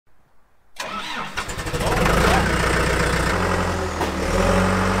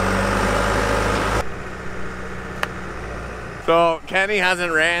So Kenny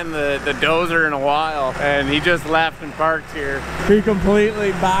hasn't ran the dozer in a while, and he just left and parked here. He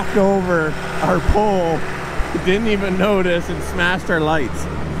completely backed over our pole, didn't even notice, and smashed our lights.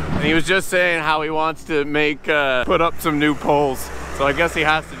 And he was just saying how he wants to make put up some new poles. So I guess he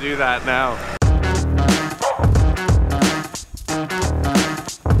has to do that now.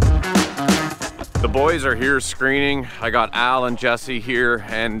 The boys are here screening. I got Al and Jesse here,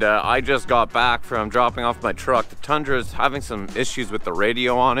 and I just got back from dropping off my truck. The Tundra is having some issues with the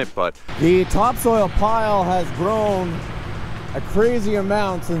radio on it, but the topsoil pile has grown a crazy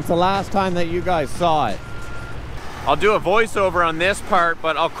amount since the last time that you guys saw it. I'll do a voiceover on this part,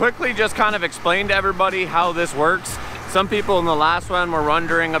 but I'll quickly just kind of explain to everybody how this works. Some people in the last one were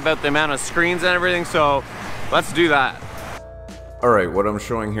wondering about the amount of screens and everything, so let's do that. Alright, what I'm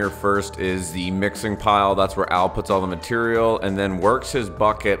showing here first is the mixing pile. That's where Al puts all the material and then works his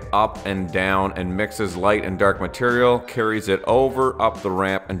bucket up and down and mixes light and dark material, carries it over up the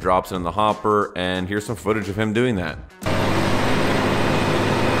ramp and drops it in the hopper, and here's some footage of him doing that.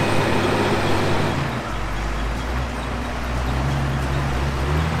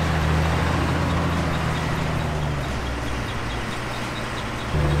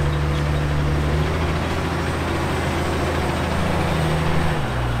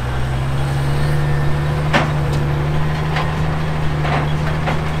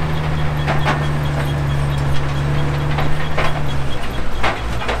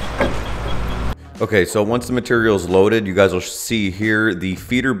 Okay, so once the material is loaded, you guys will see here the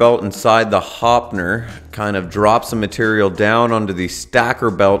feeder belt inside the Hopner kind of drops the material down onto the stacker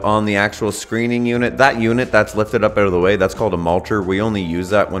belt on the actual screening unit. That unit that's lifted up out of the way, that's called a mulcher. We only use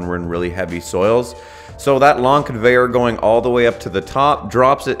that when we're in really heavy soils. So that long conveyor going all the way up to the top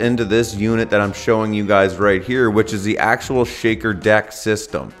drops it into this unit that I'm showing you guys right here, which is the actual shaker deck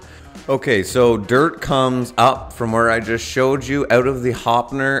system. Okay, so dirt comes up from where I just showed you out of the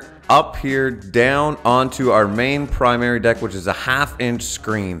Hopner up here down onto our main primary deck, which is a 1/2 inch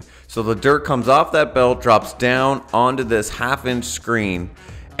screen. So the dirt comes off that belt, drops down onto this 1/2 inch screen,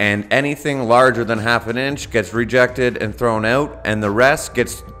 and anything larger than 1/2 inch gets rejected and thrown out, and the rest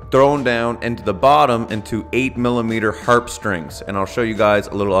gets thrown down into the bottom into 8mm harp strings. And I'll show you guys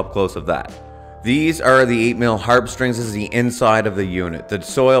a little up close of that. These are the 8mm harp strings. This is the inside of the unit. The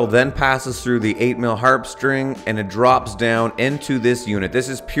soil then passes through the 8mm harp string and it drops down into this unit. This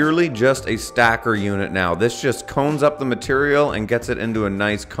is purely just a stacker unit now. This just cones up the material and gets it into a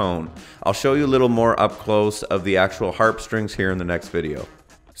nice cone. I'll show you a little more up close of the actual harp strings here in the next video.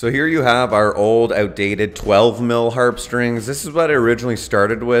 So here you have our old outdated 12mm harp strings. This is what I originally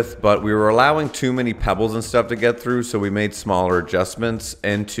started with, but we were allowing too many pebbles and stuff to get through, so we made smaller adjustments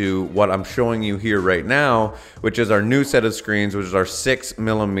into what I'm showing you here right now, which is our new set of screens, which is our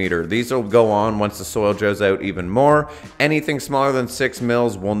 6mm. These will go on once the soil dries out even more. Anything smaller than 6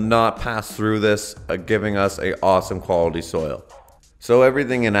 mils will not pass through this, giving us an awesome quality soil. So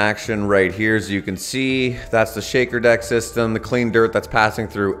everything in action right here, as you can see, that's the shaker deck system, the clean dirt that's passing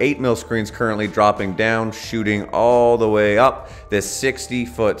through 8mm screens currently dropping down, shooting all the way up this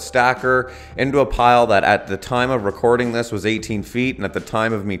 60-foot stacker into a pile that at the time of recording this was 18 feet, and at the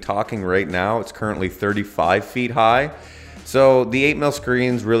time of me talking right now, it's currently 35 feet high. So the 8mm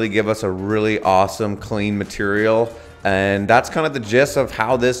screens really give us a really awesome clean material, and that's kind of the gist of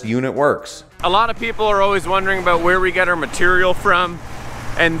how this unit works. A lot of people are always wondering about where we get our material from,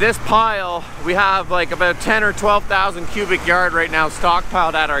 and this pile, we have like about 10 or 12,000 cubic yard right now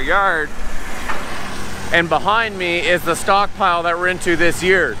stockpiled at our yard, and behind me is the stockpile that we're into this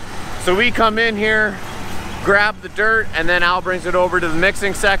year. So we come in here, grab the dirt, and then Al brings it over to the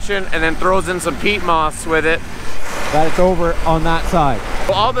mixing section and then throws in some peat moss with it. That's over on that side.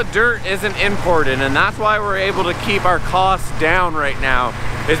 All the dirt isn't imported, and that's why we're able to keep our costs down right now,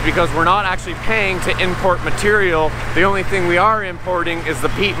 is because we're not actually paying to import material. The only thing we are importing is the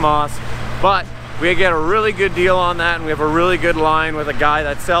peat moss, but we get a really good deal on that, and we have a really good line with a guy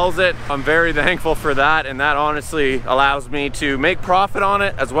that sells it. I'm very thankful for that, and that honestly allows me to make profit on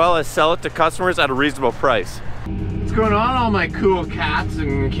it as well as sell it to customers at a reasonable price. What's going on, all my cool cats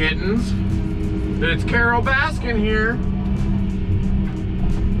and kittens? It's Carol Baskin here.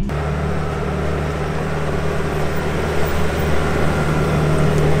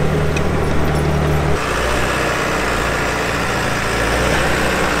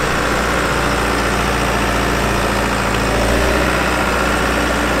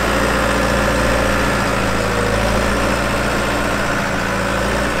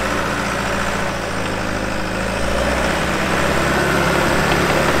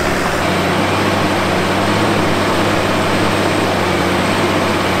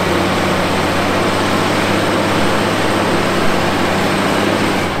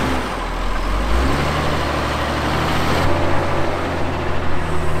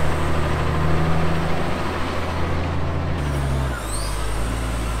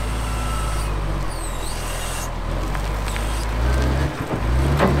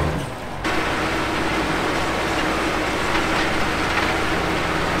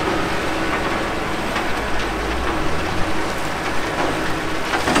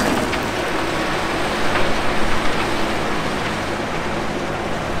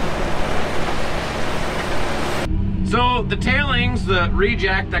 the tailings, the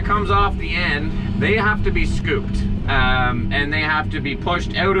reject that comes off the end, they have to be scooped. And they have to be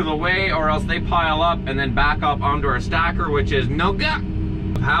pushed out of the way, or else they pile up and then back up onto our stacker, which is no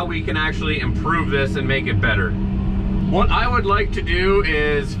good. How we can actually improve this and make it better. What I would like to do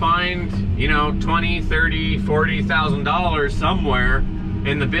is find, you know, $20, $30, $40,000 somewhere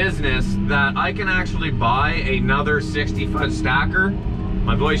in the business that I can actually buy another 60-foot stacker.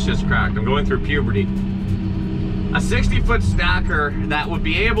 My voice just cracked, I'm going through puberty. A 60-foot stacker that would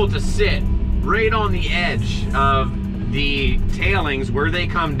be able to sit right on the edge of the tailings where they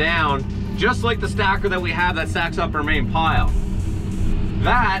come down, just like the stacker that we have that stacks up our main pile.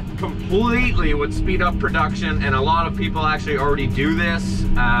 That completely would speed up production, and a lot of people actually already do this.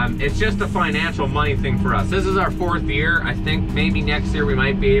 It's just a financial money thing for us. This is our 4th year. I think maybe next year we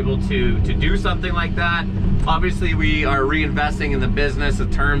might be able to do something like that. Obviously, we are reinvesting in the business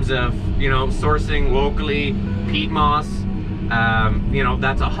in terms of, you know, sourcing locally peat moss. You know,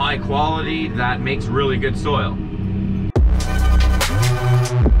 that's a high quality that makes really good soil.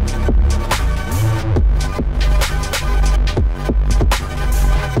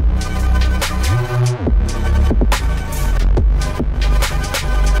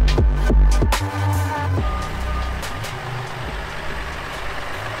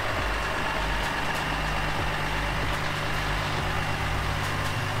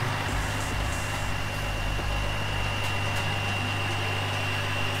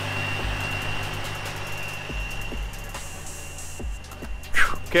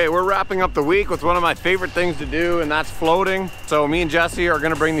 Okay, we're wrapping up the week with one of my favorite things to do, and that's floating. So me and Jesse are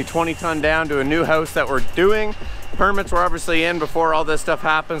gonna bring the 20-ton down to a new house that we're doing. Permits were obviously in before all this stuff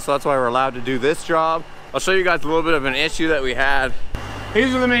happened, so that's why we're allowed to do this job. I'll show you guys a little bit of an issue that we had.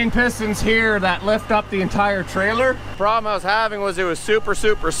 These are the main pistons here that lift up the entire trailer. The problem I was having was it was super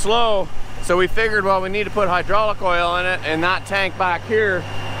slow. So we figured, well, we need to put hydraulic oil in it in that tank back here.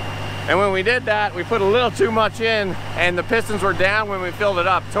 And when we did that, we put a little too much in, and the pistons were down when we filled it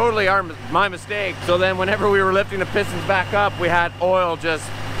up. Totally my mistake. So then whenever we were lifting the pistons back up, we had oil just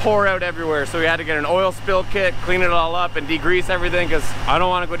pour out everywhere. So we had to get an oil spill kit, clean it all up, and degrease everything, because I don't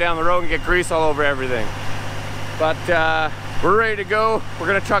want to go down the road and get grease all over everything. But we're ready to go. We're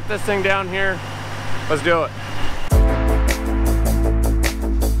gonna truck this thing down here. Let's do it.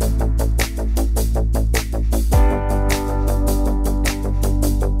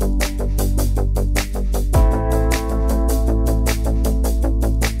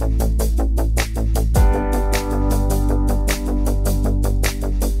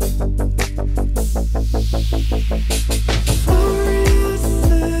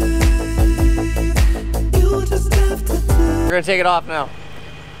 We're gonna take it off now.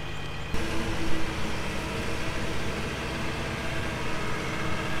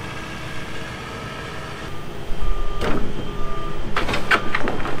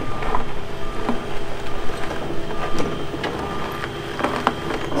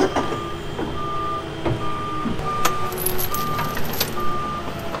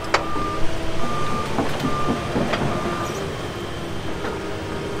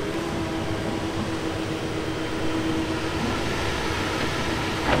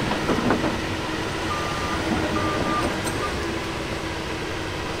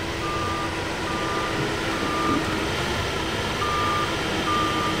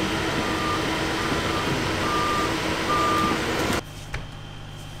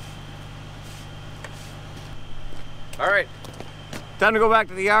 All right, time to go back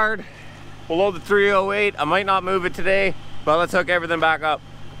to the yard. We'll load the 308. I might not move it today, but let's hook everything back up.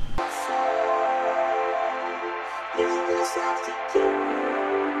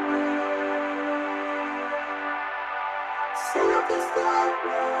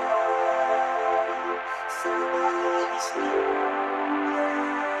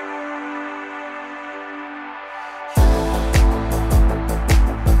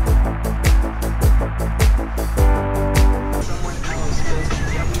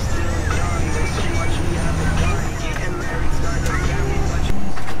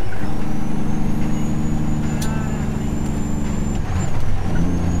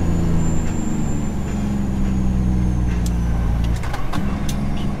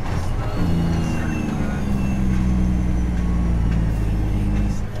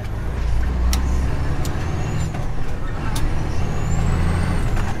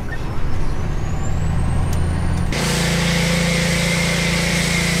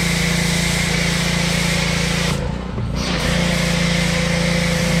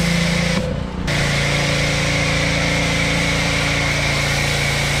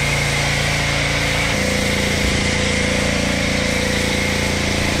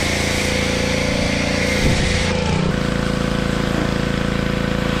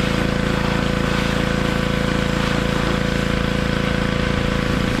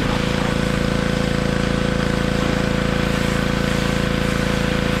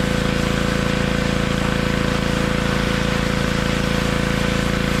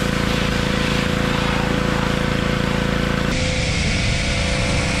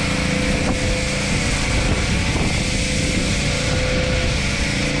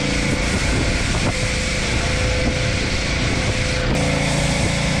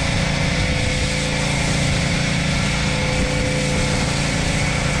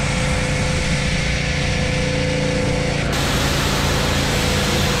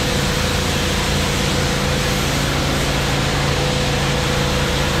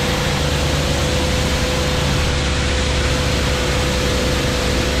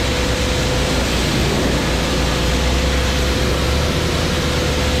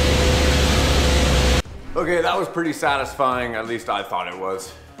 was pretty satisfying, at least I thought it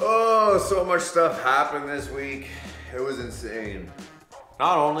was. Oh, so much stuff happened this week. It was insane.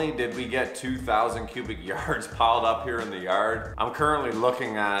 Not only did we get 2,000 cubic yards piled up here in the yard, I'm currently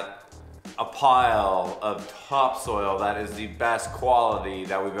looking at a pile of topsoil that is the best quality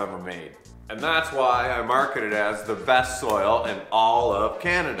that we've ever made. And that's why I market it as the best soil in all of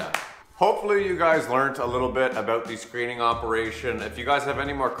Canada. Hopefully you guys learned a little bit about the screening operation. If you guys have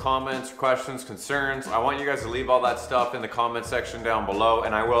any more comments, questions, concerns, I want you guys to leave all that stuff in the comment section down below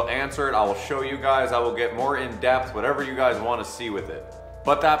and I will answer it. I will show you guys, I will get more in depth, whatever you guys want to see with it.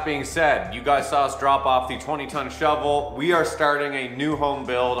 But that being said, you guys saw us drop off the 20-ton shovel. We are starting a new home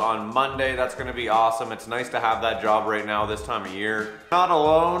build on Monday. That's gonna be awesome. It's nice to have that job right now this time of year. Not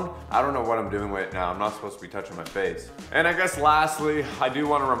alone. I don't know what I'm doing right now. I'm not supposed to be touching my face. And I guess lastly, I do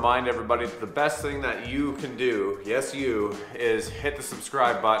wanna remind everybody that the best thing that you can do, yes you, is hit the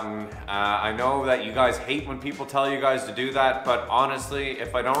subscribe button. I know that you guys hate when people tell you guys to do that, but honestly,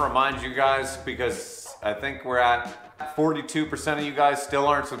 if I don't remind you guys, because I think we're at 42% of you guys still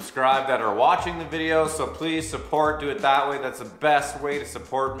aren't subscribed that are watching the video, so please support, do it that way. That's the best way to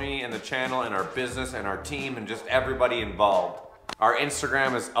support me and the channel and our business and our team and just everybody involved. Our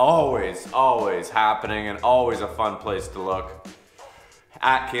Instagram is always happening and always a fun place to look.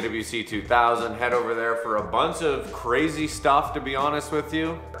 At KWC 2000, head over there for a bunch of crazy stuff, to be honest with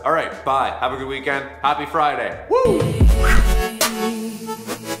you. All right, bye. Have a good weekend. Happy Friday. Woo!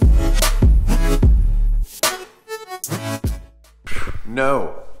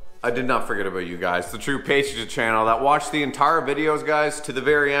 No, I did not forget about you guys, the True Patriot channel that watched the entire videos, guys, to the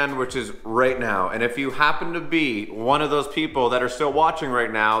very end, which is right now. And if you happen to be one of those people that are still watching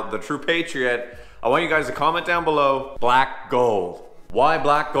right now, the True Patriot, I want you guys to comment down below, black gold. Why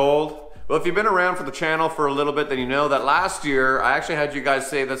black gold? Well, if you've been around for the channel for a little bit, then you know that last year, I actually had you guys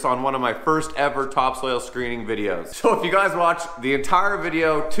say this on one of my first ever topsoil screening videos. So if you guys watch the entire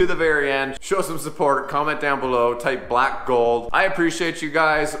video to the very end, show some support, comment down below, type black gold. I appreciate you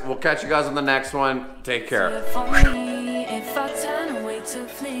guys. We'll catch you guys on the next one. Take care.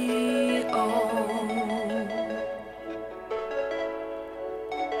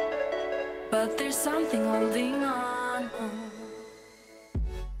 But there's something holding on.